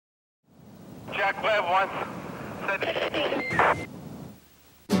Jack Webb once said,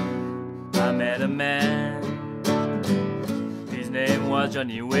 I met a man, his name was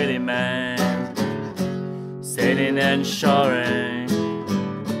Johnny Willie Man, sailing and shoring,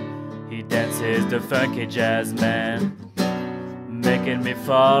 he dances the funky jazz man, making me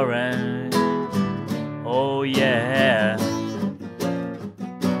foreign, oh yeah.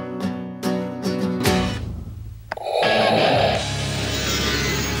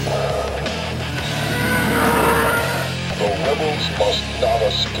 The rebels must not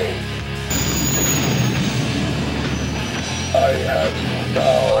escape. I have you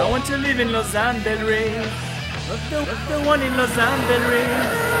now. I want to live in Lausanne, Belle Rive. Not the one in Lausanne, Belle Rive.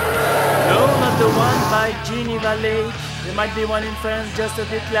 No, not the one by Geneva Lake. There might be one in France, just a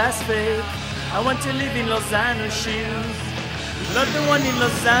bit less fake. I want to live in Lausanne, Chile. Not the one in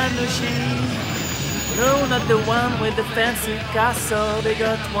Lausanne, Chile. No, not the one with the fancy castle. They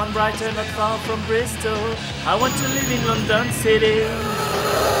got one brighter, not far from Bristol. I want to live in London City.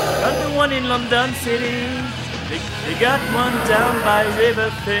 Not the one in London City. They got one down by River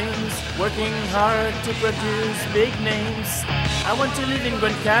Thames, working hard to produce big names. I want to live in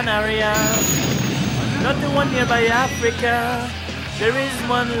Gran Canaria. Not the one nearby Africa. There is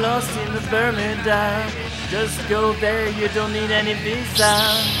one lost in Bermuda. Just go there, you don't need any visa.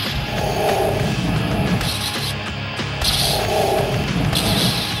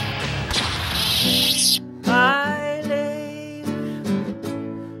 I live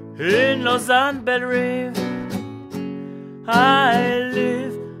in Lausanne, Belle Rive. I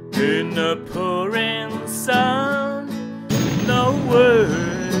live in the pouring sun. No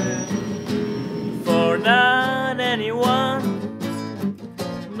word for not anyone.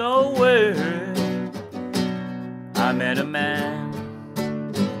 No word. I met a man.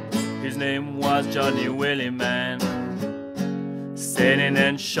 His name was Johnny Willie Man, sailing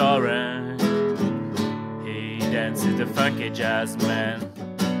and shoring. He dances the funky jazz man,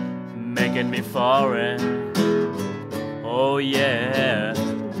 making me foreign. Oh yeah.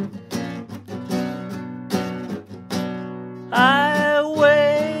 I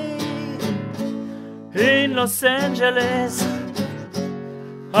wait in Los Angeles.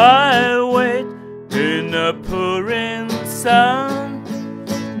 I wait in the pouring sun.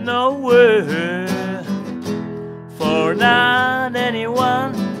 No word